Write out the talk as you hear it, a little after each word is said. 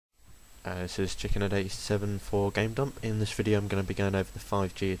This is Chicken87 for Game Dump. In this video I'm going to be going over the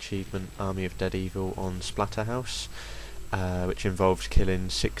 5G achievement Army of Dead Evil on Splatterhouse, which involves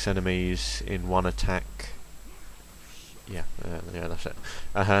killing 6 enemies in one attack. Yeah, that's it.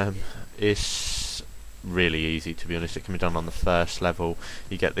 It's really easy, to be honest. It can be done on the first level.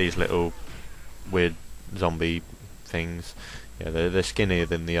 You get these little weird zombie things. Yeah, they're skinnier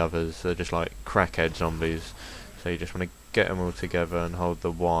than the others. They're just like crackhead zombies. So you just want to get them all together and hold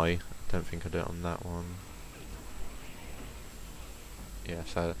the Y. Don't think I did it on that one. Yeah,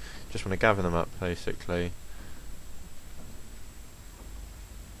 so just want to gather them up basically.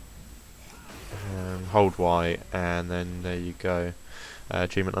 Hold Y, and then there you go.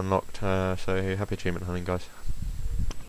 Achievement unlocked. So happy achievement hunting, guys.